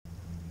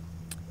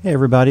Hey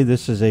everybody,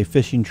 this is a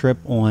fishing trip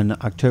on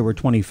October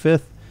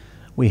 25th.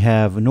 We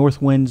have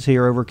north winds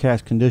here,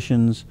 overcast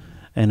conditions,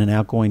 and an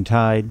outgoing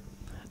tide.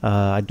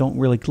 I don't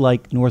really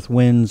like north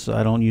winds.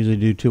 I don't usually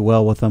do too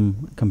well with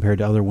them compared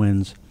to other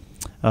winds,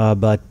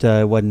 but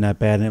it wasn't that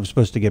bad, and it was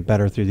supposed to get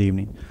better through the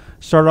evening.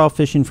 Started off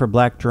fishing for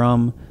black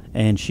drum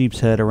and sheep's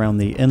head around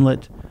the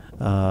inlet,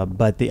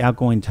 but the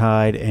outgoing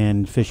tide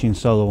and fishing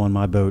solo on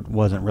my boat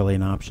wasn't really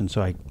an option,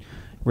 so I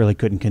really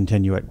couldn't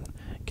continue it.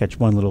 Catch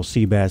one little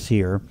sea bass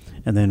here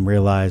and then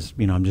realize,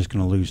 I'm just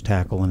going to lose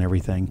tackle and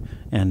everything,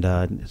 and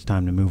it's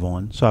time to move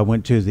on. So I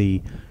went to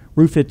the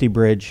Route 50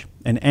 bridge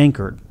and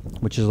anchored,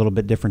 which is a little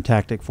bit different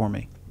tactic for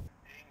me.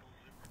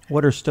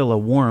 Water's still a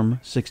warm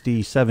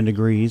 67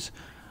 degrees,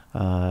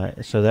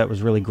 so that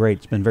was really great.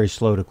 It's been very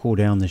slow to cool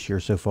down this year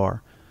so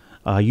far.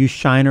 Used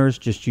shiners,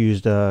 just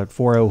used a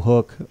 4.0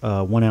 hook,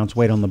 1 ounce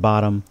weight on the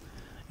bottom,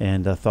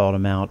 and thawed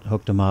them out,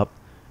 hooked them up,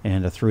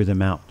 and threw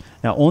them out.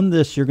 Now on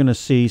this you're going to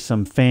see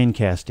some fan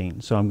casting,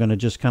 so I'm going to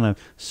just kind of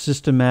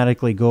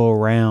systematically go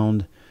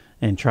around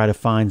and try to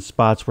find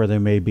spots where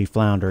there may be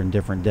flounder in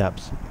different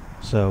depths.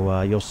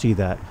 So you'll see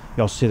that.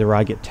 You'll see the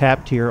rod get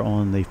tapped here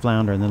on the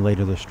flounder and then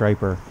later the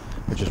striper,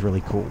 which is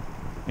really cool.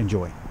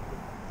 Enjoy.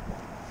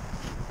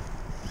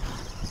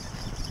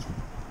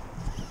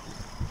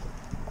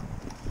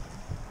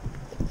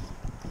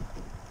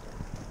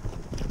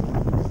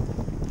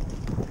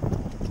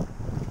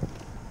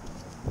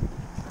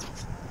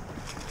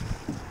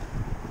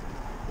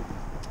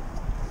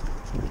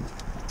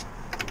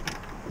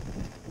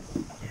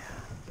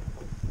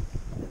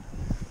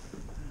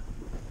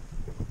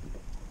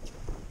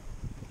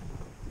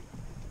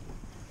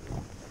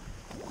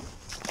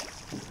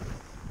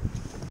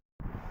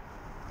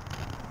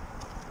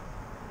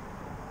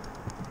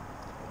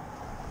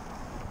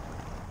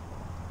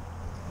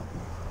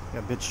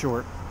 Got a bit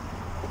short.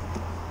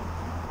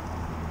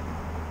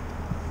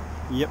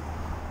 Yep.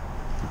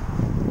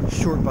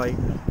 Short bite.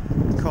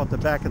 Caught the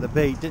back of the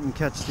bait. Didn't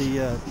catch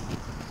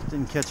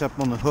up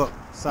on the hook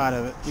side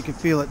of it. You can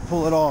feel it.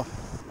 Pull it off.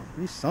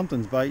 At least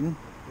something's biting.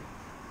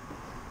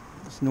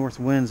 This north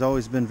wind's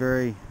always been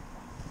very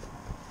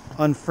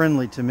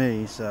unfriendly to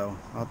me, so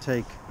I'll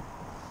take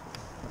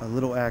a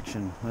little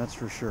action, that's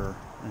for sure,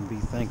 and be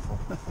thankful.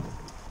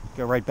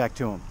 Go right back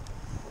to him.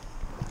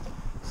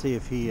 See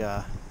if he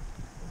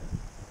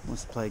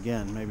wants to play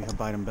again. Maybe he'll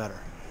bite him better.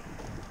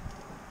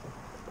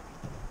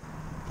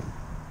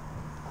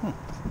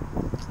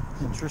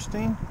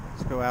 Interesting.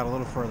 Let's go out a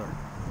little further.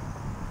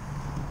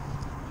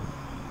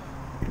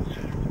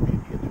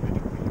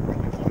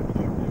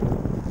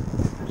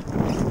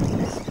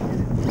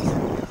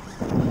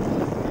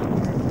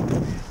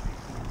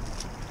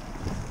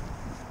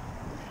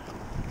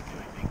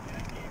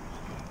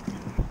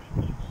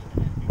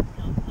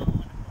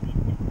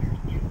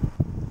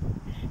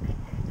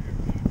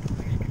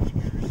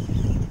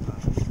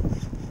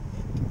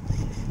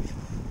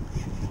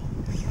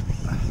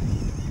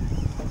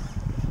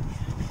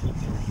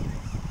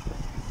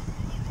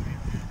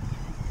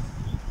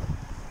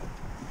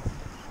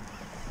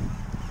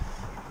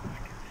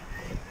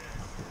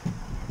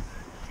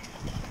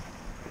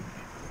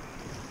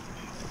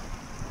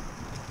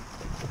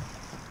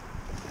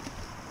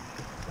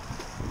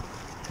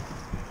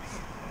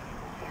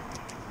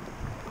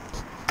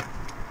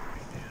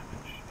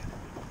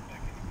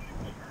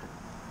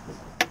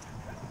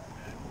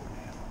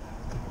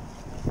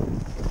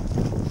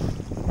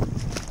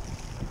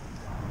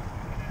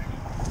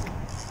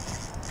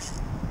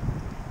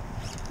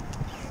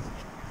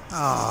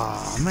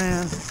 Oh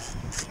man.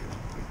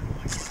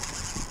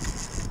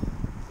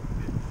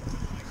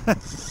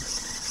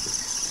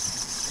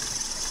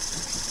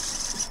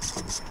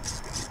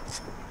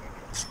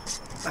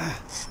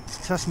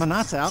 Test my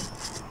knots out.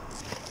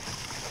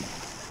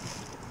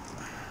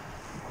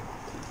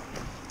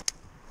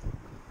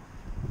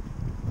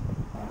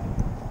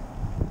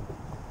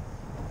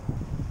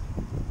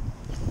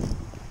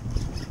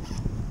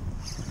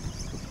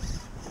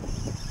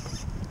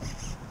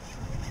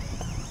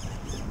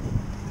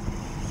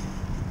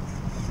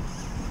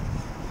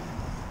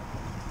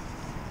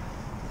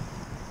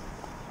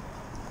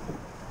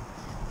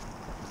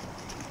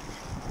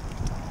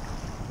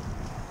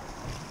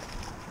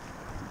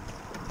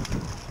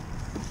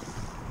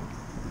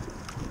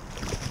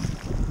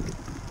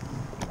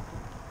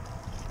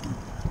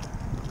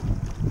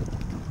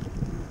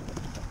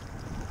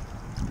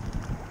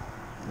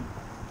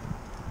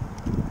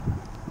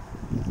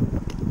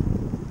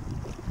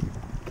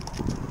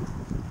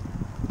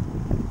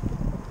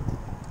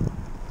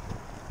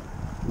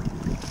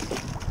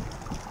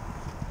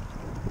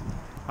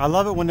 I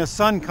love it when the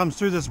sun comes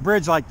through this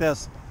bridge like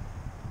this.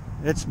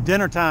 It's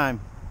dinner time.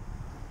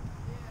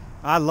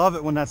 I love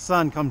it when that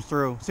sun comes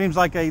through. Seems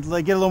like they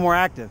get a little more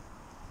active.